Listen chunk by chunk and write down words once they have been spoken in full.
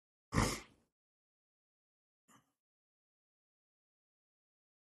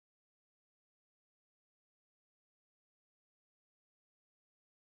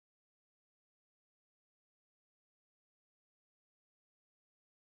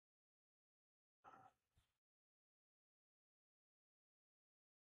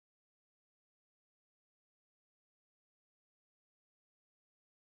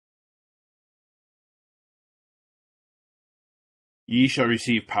Ye shall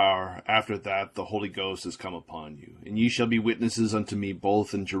receive power, after that the Holy Ghost is come upon you, and ye shall be witnesses unto me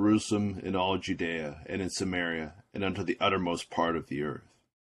both in Jerusalem, in all Judea, and in Samaria, and unto the uttermost part of the earth.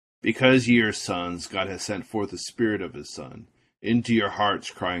 Because ye are sons, God hath sent forth the Spirit of his Son into your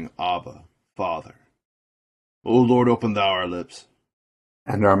hearts, crying, Abba, Father. O Lord, open thou our lips,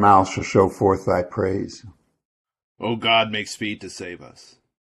 and our mouth shall show forth thy praise. O God, make speed to save us.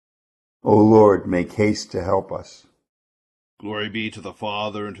 O Lord, make haste to help us. Glory be to the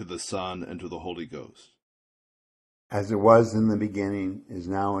Father, and to the Son, and to the Holy Ghost. As it was in the beginning, is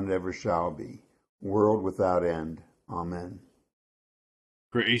now, and ever shall be, world without end. Amen.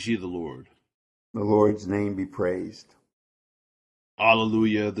 Praise ye the Lord. The Lord's name be praised.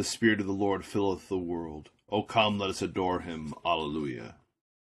 Alleluia, the Spirit of the Lord filleth the world. O come, let us adore him. Alleluia.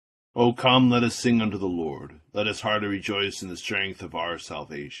 O come, let us sing unto the Lord. Let us heartily rejoice in the strength of our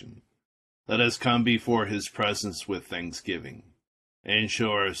salvation. Let us come before his presence with thanksgiving, and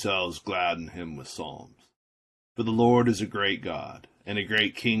show ourselves glad in him with psalms. For the Lord is a great God, and a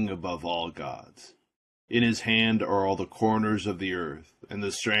great King above all gods. In his hand are all the corners of the earth, and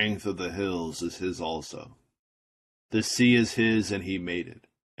the strength of the hills is his also. The sea is his, and he made it,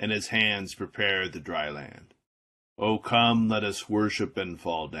 and his hands prepared the dry land. O come, let us worship and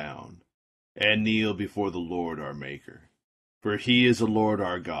fall down, and kneel before the Lord our Maker. For he is the Lord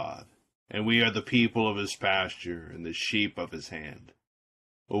our God, and we are the people of his pasture, and the sheep of his hand.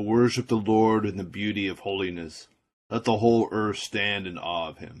 O worship the Lord in the beauty of holiness. Let the whole earth stand in awe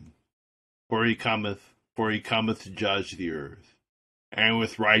of him. For he cometh to judge the earth, and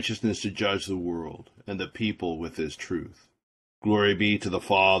with righteousness to judge the world, and the people with his truth. Glory be to the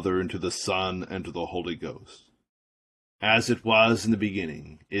Father, and to the Son, and to the Holy Ghost. As it was in the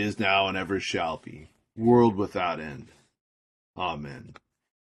beginning, is now, and ever shall be, world without end. Amen.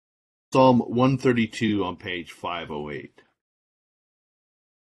 Psalm 132 on page 508.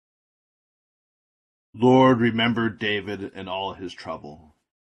 Lord, remember David and all his trouble.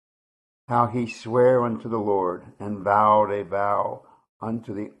 How he sware unto the Lord, and vowed a vow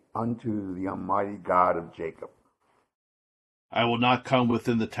unto the Almighty God of Jacob. I will not come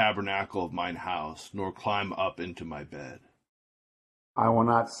within the tabernacle of mine house, nor climb up into my bed. I will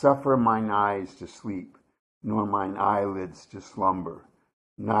not suffer mine eyes to sleep, nor mine eyelids to slumber,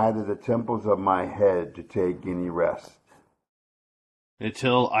 neither the temples of my head to take any rest,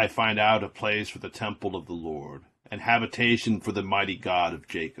 until I find out a place for the temple of the Lord, and habitation for the mighty God of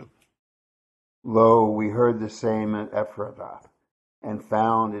Jacob. Lo, we heard the same at Ephrathah, and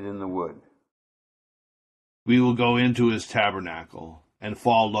found it in the wood. We will go into his tabernacle, and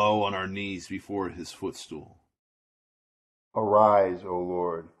fall low on our knees before his footstool. Arise, O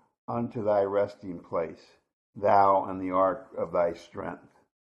Lord, unto thy resting place, thou and the ark of thy strength.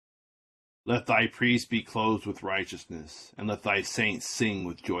 Let thy priests be clothed with righteousness, and let thy saints sing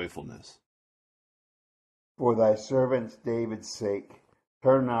with joyfulness. For thy servant David's sake,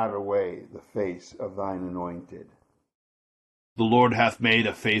 turn not away the face of thine anointed. The Lord hath made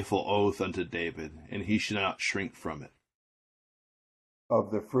a faithful oath unto David, and he shall not shrink from it.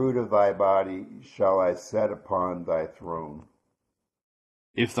 Of the fruit of thy body shall I set upon thy throne.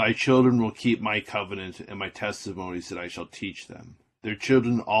 If thy children will keep my covenant and my testimonies that I shall teach them, their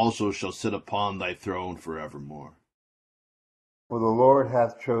children also shall sit upon thy throne forevermore. For the Lord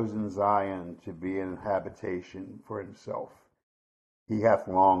hath chosen Zion to be an habitation for himself. He hath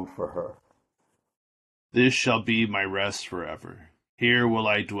longed for her. This shall be my rest forever. Here will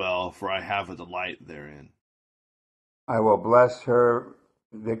I dwell, for I have a delight therein. I will bless her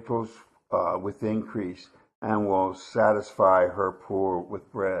victuals with increase, and will satisfy her poor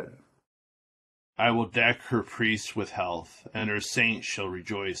with bread. I will deck her priests with health, and her saints shall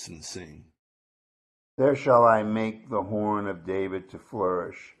rejoice and sing. There shall I make the horn of David to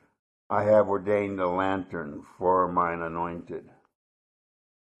flourish. I have ordained a lantern for mine anointed.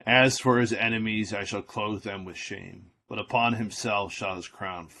 As for his enemies, I shall clothe them with shame, but upon himself shall his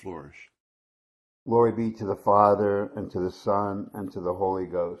crown flourish. Glory be to the Father, and to the Son, and to the Holy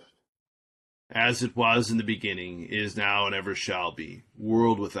Ghost. As it was in the beginning, is now, and ever shall be,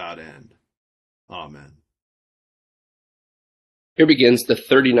 world without end. Amen. Here begins the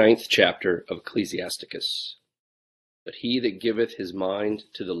 39th chapter of Ecclesiasticus. But he that giveth his mind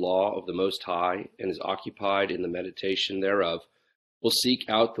to the law of the Most High, and is occupied in the meditation thereof, will seek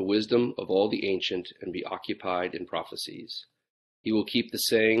out the wisdom of all the ancient, and be occupied in prophecies. He will keep the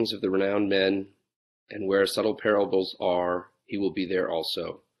sayings of the renowned men, and where subtle parables are, he will be there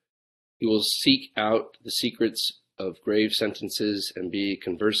also. He will seek out the secrets of grave sentences, and be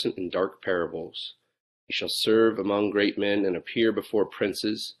conversant in dark parables. He shall serve among great men, and appear before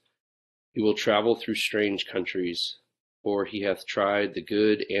princes. He will travel through strange countries. for he hath tried the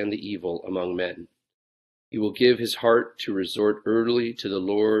good and the evil among men. He will give his heart to resort early to the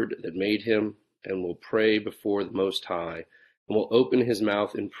Lord that made him, and will pray before the Most High, and will open his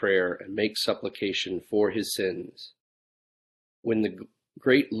mouth in prayer and make supplication for his sins. When the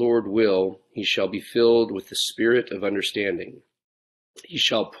great Lord will, he shall be filled with the spirit of understanding. He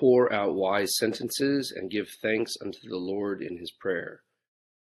shall pour out wise sentences and give thanks unto the Lord in his prayer.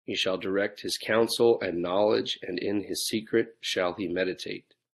 He shall direct his counsel and knowledge, and in his secret shall he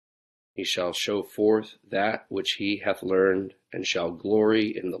meditate. He shall show forth that which he hath learned, and shall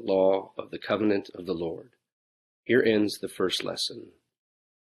glory in the law of the covenant of the Lord. Here ends the first lesson.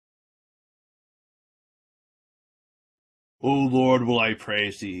 O Lord, will I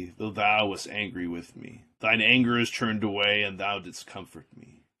praise thee, though thou wast angry with me. Thine anger is turned away, and thou didst comfort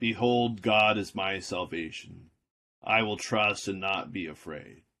me. Behold, God is my salvation. I will trust and not be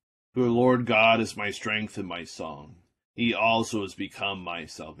afraid. For the Lord God is my strength and my song. He also is become my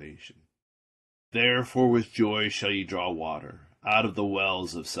salvation. Therefore with joy shall ye draw water out of the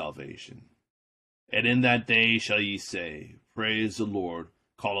wells of salvation. And in that day shall ye say, Praise the Lord,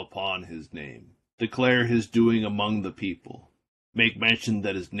 call upon his name. Declare his doing among the people. Make mention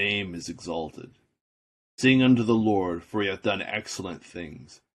that his name is exalted. Sing unto the Lord, for he hath done excellent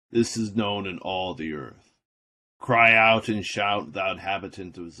things. This is known in all the earth. Cry out and shout, thou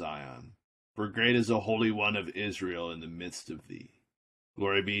inhabitant of Zion, for great is the Holy One of Israel in the midst of thee.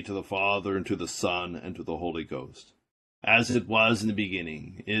 Glory be to the Father, and to the Son, and to the Holy Ghost, as it was in the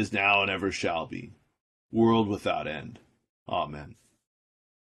beginning, is now, and ever shall be, world without end. Amen.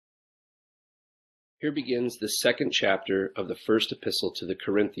 Here begins the second chapter of the first epistle to the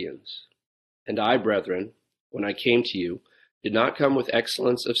Corinthians. And I, brethren, when I came to you, did not come with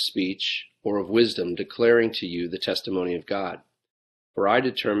excellence of speech or of wisdom, declaring to you the testimony of God. For I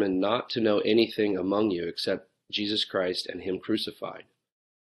determined not to know anything among you except Jesus Christ and him crucified.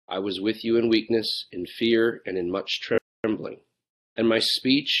 I was with you in weakness, in fear, and in much trembling. And my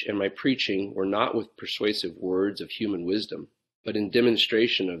speech and my preaching were not with persuasive words of human wisdom, but in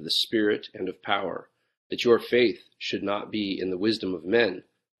demonstration of the Spirit and of power, that your faith should not be in the wisdom of men,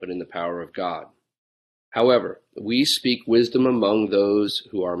 but in the power of God. However, we speak wisdom among those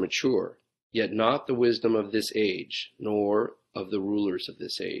who are mature, yet not the wisdom of this age, nor of the rulers of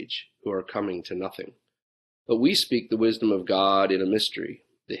this age, who are coming to nothing. But we speak the wisdom of God in a mystery,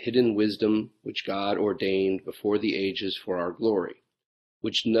 the hidden wisdom which God ordained before the ages for our glory,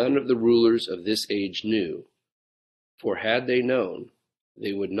 which none of the rulers of this age knew. For had they known,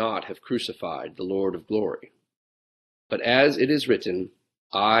 they would not have crucified the Lord of glory. But as it is written,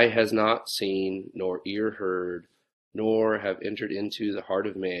 Eye has not seen, nor ear heard, nor have entered into the heart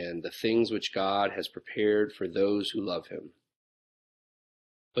of man the things which God has prepared for those who love him.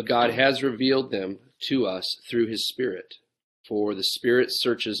 But God has revealed them to us through his Spirit. For the Spirit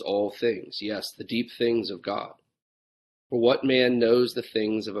searches all things, yes, the deep things of God. For what man knows the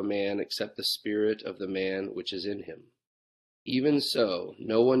things of a man except the spirit of the man which is in him? Even so,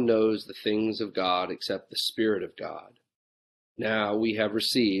 no one knows the things of God except the Spirit of God. Now we have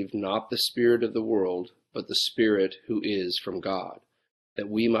received not the spirit of the world, but the Spirit who is from God, that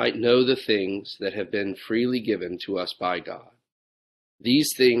we might know the things that have been freely given to us by God.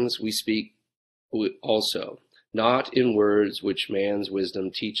 These things we speak also, not in words which man's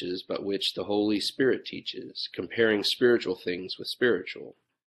wisdom teaches, but which the Holy Spirit teaches, comparing spiritual things with spiritual.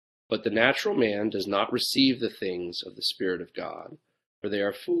 But the natural man does not receive the things of the Spirit of God, for they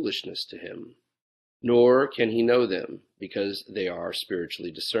are foolishness to him. Nor can he know them, because they are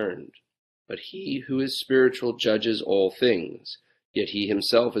spiritually discerned. But he who is spiritual judges all things, yet he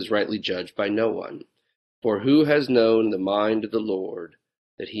himself is rightly judged by no one. For who has known the mind of the Lord,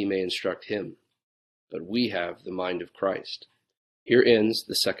 that he may instruct him? But we have the mind of Christ. Here ends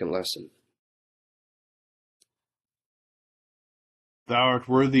the second lesson. Thou art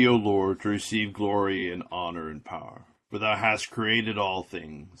worthy, O Lord, to receive glory and honor and power. For thou hast created all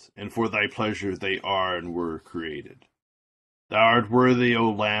things, and for thy pleasure they are and were created. Thou art worthy, O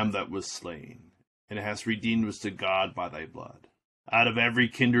Lamb that was slain, and hast redeemed us to God by thy blood, out of every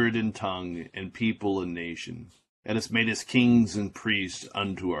kindred and tongue and people and nation, and hast made us kings and priests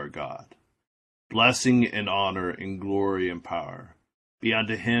unto our God. Blessing and honor and glory and power be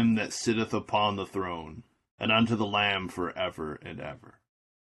unto him that sitteth upon the throne, and unto the Lamb for ever and ever.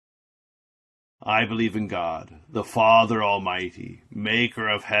 I believe in God, the Father Almighty, maker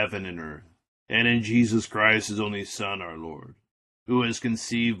of heaven and earth, and in Jesus Christ, his only Son, our Lord, who was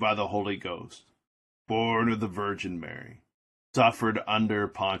conceived by the Holy Ghost, born of the Virgin Mary, suffered under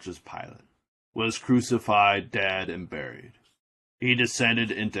Pontius Pilate, was crucified, dead, and buried. He descended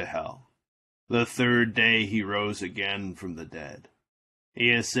into hell. The third day he rose again from the dead.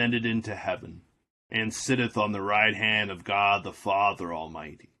 He ascended into heaven, and sitteth on the right hand of God the Father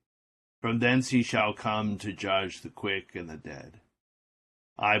Almighty. From thence he shall come to judge the quick and the dead.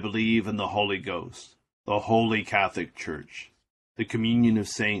 I believe in the Holy Ghost, the Holy Catholic Church, the communion of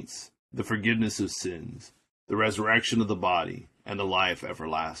saints, the forgiveness of sins, the resurrection of the body, and the life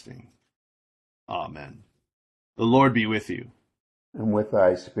everlasting. Amen. The Lord be with you. And with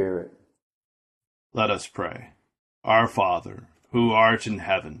thy spirit. Let us pray. Our Father, who art in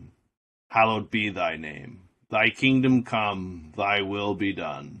heaven, hallowed be thy name. Thy kingdom come, thy will be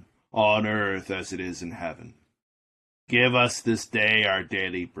done, on earth as it is in heaven. Give us this day our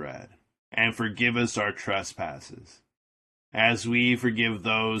daily bread, and forgive us our trespasses, as we forgive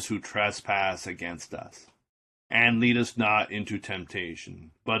those who trespass against us. And lead us not into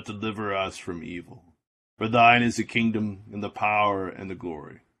temptation, but deliver us from evil. For thine is the kingdom, and the power, and the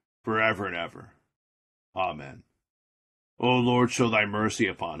glory, forever and ever. Amen. O Lord, show thy mercy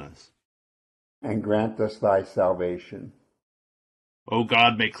upon us. And grant us thy salvation. O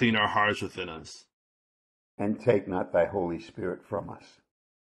God, make clean our hearts within us. And take not thy Holy Spirit from us.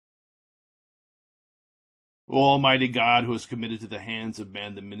 O Almighty God, who has committed to the hands of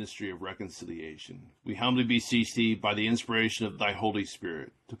man the ministry of reconciliation, we humbly beseech thee, by the inspiration of thy Holy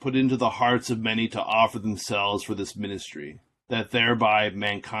Spirit, to put into the hearts of many to offer themselves for this ministry, that thereby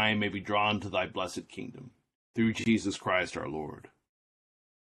mankind may be drawn to thy blessed kingdom. Through Jesus Christ our Lord.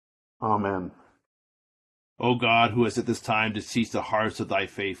 Amen. O God, who hast at this time deceased the hearts of thy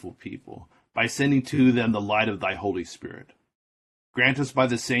faithful people, by sending to them the light of thy Holy Spirit, grant us by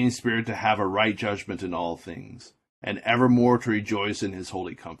the same Spirit to have a right judgment in all things, and evermore to rejoice in his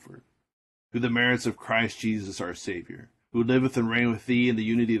holy comfort. Through the merits of Christ Jesus our Savior, who liveth and reigneth with thee in the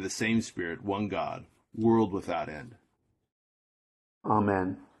unity of the same Spirit, one God, world without end.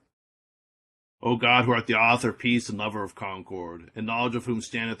 Amen. O God, who art the author of peace and lover of concord, in knowledge of whom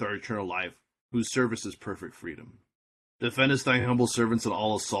standeth our eternal life, whose service is perfect freedom, defend us, thy humble servants, in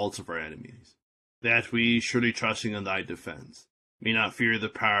all assaults of our enemies, that we, surely trusting in thy defense, may not fear the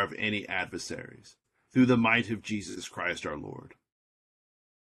power of any adversaries, through the might of Jesus Christ our Lord.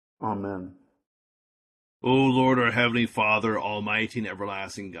 Amen. O Lord, our heavenly Father, almighty and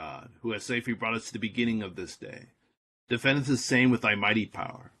everlasting God, who hast safely brought us to the beginning of this day, defend us the same with thy mighty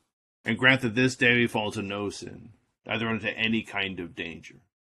power, and grant that this day we fall into no sin, neither unto any kind of danger,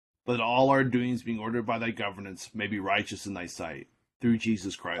 but that all our doings, being ordered by thy governance, may be righteous in thy sight, through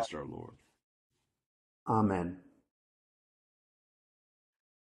Jesus Christ our Lord. Amen.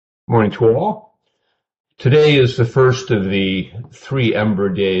 Morning to all. Today is the first of the 3 Ember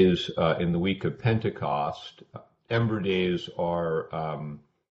Days in the week of Pentecost. Ember Days are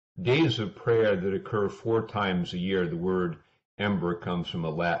days of prayer that occur 4 times a year. The word ember comes from a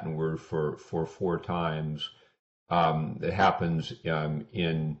Latin word for 4 times. It happens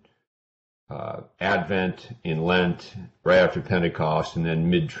in Advent, in Lent, right after Pentecost, and then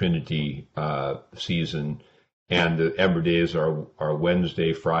mid-Trinity season. And the Ember Days are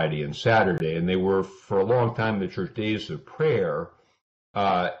Wednesday, Friday, and Saturday. And they were, for a long time, the church days of prayer,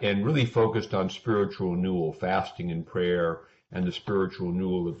 and really focused on spiritual renewal, fasting and prayer, and the spiritual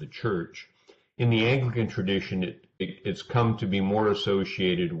renewal of the church. In the Anglican tradition, it's come to be more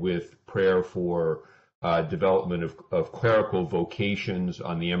associated with prayer for development of clerical vocations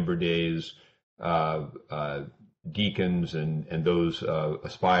on the Ember Days. Deacons and those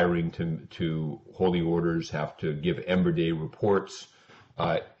aspiring to holy orders have to give Ember Day reports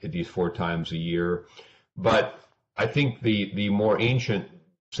these 4 times a year. But I think the more ancient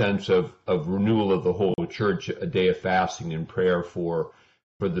sense of renewal of the whole church, a day of fasting and prayer for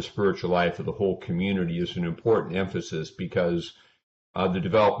the spiritual life of the whole community, is an important emphasis, because the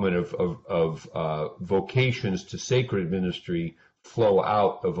development of vocations to sacred ministry flow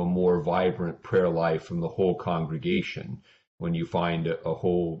out of a more vibrant prayer life from the whole congregation. When you find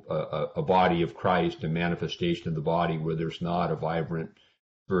a body of Christ, a manifestation of the body, where there's not a vibrant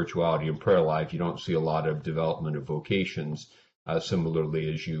spirituality and prayer life, you don't see a lot of development of vocations.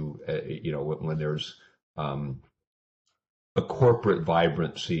 Similarly, as when there's a corporate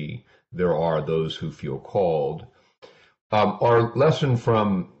vibrancy, there are those who feel called. Our lesson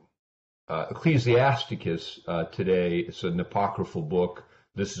from Ecclesiasticus today, it's an apocryphal book.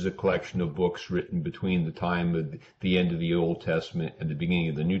 This is a collection of books written between the time of the end of the Old Testament and the beginning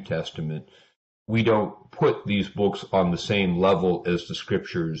of the New Testament. We don't put these books on the same level as the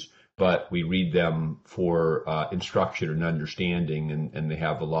scriptures, but we read them for instruction and understanding, and they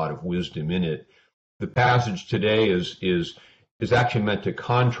have a lot of wisdom in it. The passage today is is actually meant to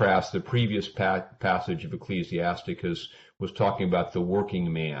contrast the previous passage of Ecclesiasticus was talking about the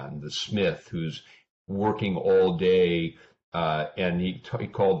working man, the smith, who's working all day, and he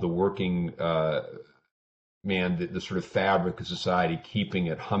called the working man the sort of fabric of society, keeping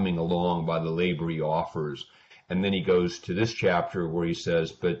it humming along by the labor he offers. And then he goes to this chapter where he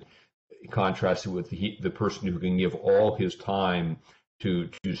says, but contrasted with the person who can give all his time to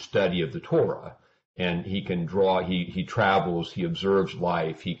study of the Torah, and he can draw. He travels. He observes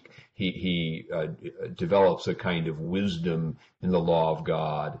life. He develops a kind of wisdom in the law of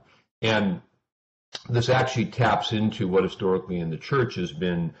God, and this actually taps into what historically in the church has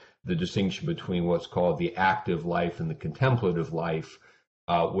been the distinction between what's called the active life and the contemplative life,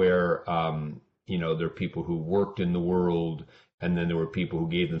 where there are people who worked in the world, and then there were people who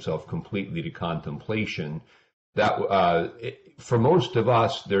gave themselves completely to contemplation. That for most of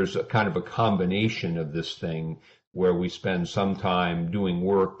us, there's a kind of a combination of this thing where we spend some time doing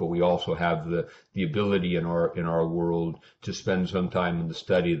work, but we also have the ability in our world to spend some time in the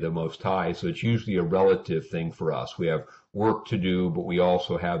study of the Most High. So it's usually a relative thing for us. We have work to do, but we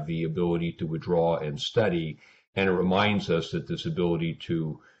also have the ability to withdraw and study. And it reminds us that this ability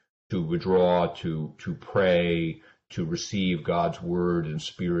to withdraw, to pray, to receive God's word and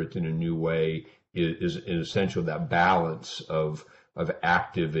spirit in a new way is essential, that balance of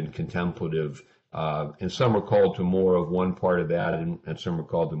active and contemplative. And some are called to more of one part of that, and some are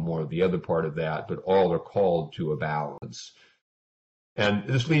called to more of the other part of that, but all are called to a balance. And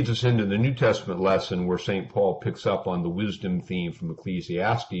this leads us into the New Testament lesson where St. Paul picks up on the wisdom theme from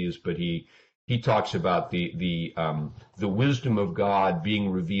Ecclesiastes, but he talks about the wisdom of God being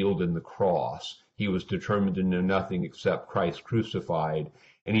revealed in the cross. He was determined to know nothing except Christ crucified.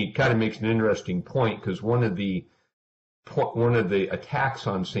 And he kind of makes an interesting point, because one of the attacks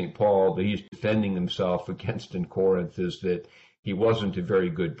on St. Paul that he's defending himself against in Corinth is that he wasn't a very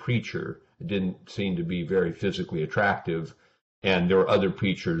good preacher. It didn't seem to be very physically attractive. And there were other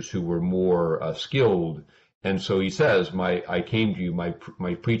preachers who were more skilled. And so he says, I came to you,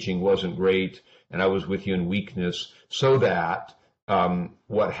 my preaching wasn't great, and I was with you in weakness, so that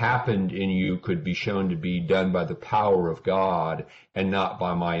what happened in you could be shown to be done by the power of God and not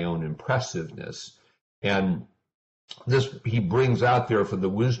by my own impressiveness. And this he brings out there, for the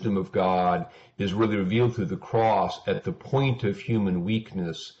wisdom of God is really revealed through the cross. At the point of human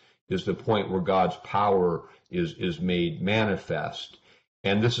weakness is the point where God's power is made manifest.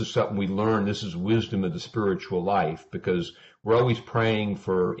 And this is something we learn. This is wisdom of the spiritual life, because we're always praying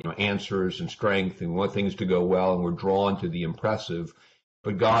for answers and strength, and we want things to go well, and we're drawn to the impressive.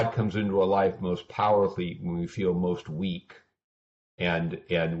 But God comes into our life most powerfully when we feel most weak, and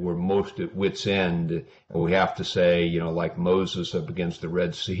we're most at wit's end, and we have to say, like Moses up against the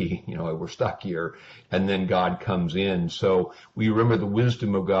Red Sea, we're stuck here, and then God comes in. So we remember the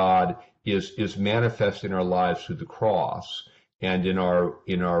wisdom of God is manifest in our lives through the cross, and in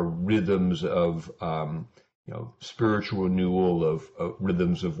our rhythms of spiritual renewal, of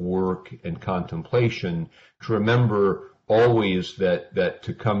rhythms of work and contemplation, to remember always that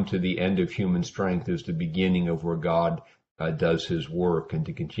to come to the end of human strength is the beginning of where God does his work, and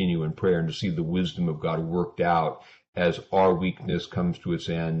to continue in prayer and to see the wisdom of God worked out as our weakness comes to its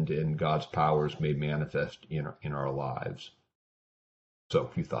end and God's power is made manifest in our lives. So, a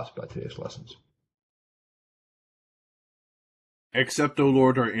few thoughts about today's lessons. Accept, O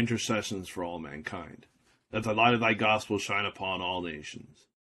Lord, our intercessions for all mankind, that the light of thy gospel shine upon all nations.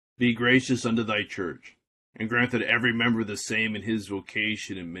 Be gracious unto thy church, and grant that every member of the same in his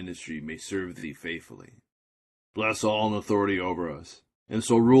vocation and ministry may serve thee faithfully. Bless all in authority over us, and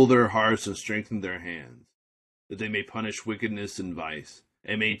so rule their hearts and strengthen their hands, that they may punish wickedness and vice,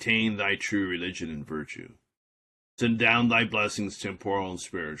 and maintain thy true religion and virtue. Send down thy blessings, temporal and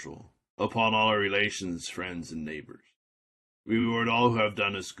spiritual, upon all our relations, friends, and neighbors. Reward all who have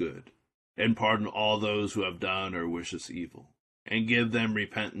done us good, and pardon all those who have done or wish us evil, and give them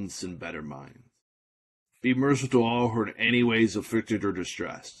repentance and better minds. Be merciful to all who are in any ways afflicted or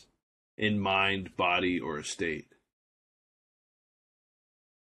distressed, in mind, body, or estate.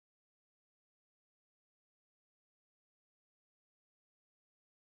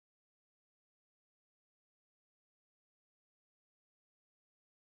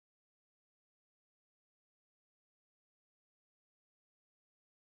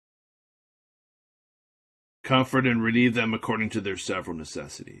 Comfort and relieve them according to their several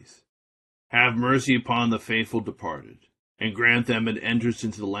necessities. Have mercy upon the faithful departed, and grant them an entrance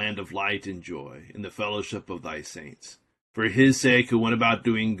into the land of light and joy in the fellowship of thy saints. For his sake who went about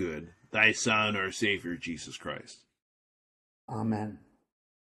doing good, thy Son, our Savior, Jesus Christ. Amen.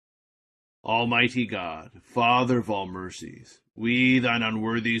 Almighty God, Father of all mercies, We, thine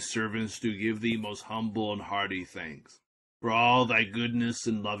unworthy servants, do give thee most humble and hearty thanks for all thy goodness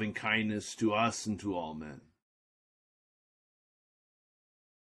and loving kindness to us and to all men.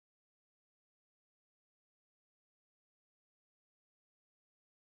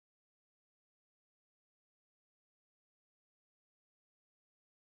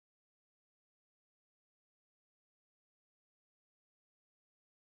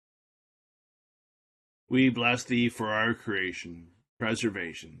 We bless thee for our creation,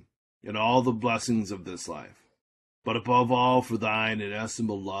 preservation, and all the blessings of this life, but above all for thine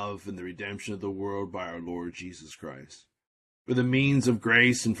inestimable love and the redemption of the world by our Lord Jesus Christ, for the means of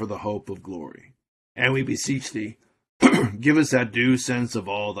grace and for the hope of glory. And we beseech thee, give us that due sense of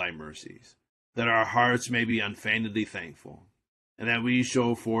all thy mercies, that our hearts may be unfeignedly thankful, and that we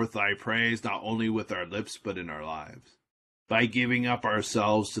show forth thy praise not only with our lips but in our lives, by giving up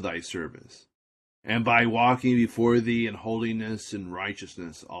ourselves to thy service, and by walking before thee in holiness and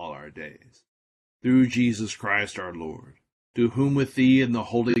righteousness all our days. Through Jesus Christ our Lord, to whom with thee and the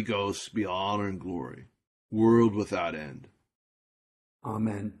Holy Ghost be honor and glory, world without end.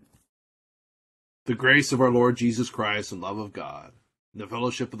 Amen. The grace of our Lord Jesus Christ and love of God, and the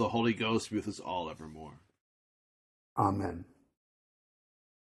fellowship of the Holy Ghost be with us all evermore. Amen.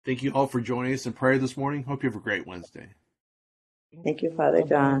 Thank you all for joining us in prayer this morning. Hope you have a great Wednesday. Thank you, Father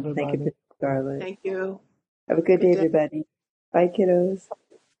John. Thank you, Scarlett. Thank you. Have a good day, Good day. everybody. Bye, kiddos.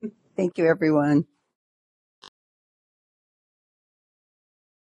 Thank you, everyone.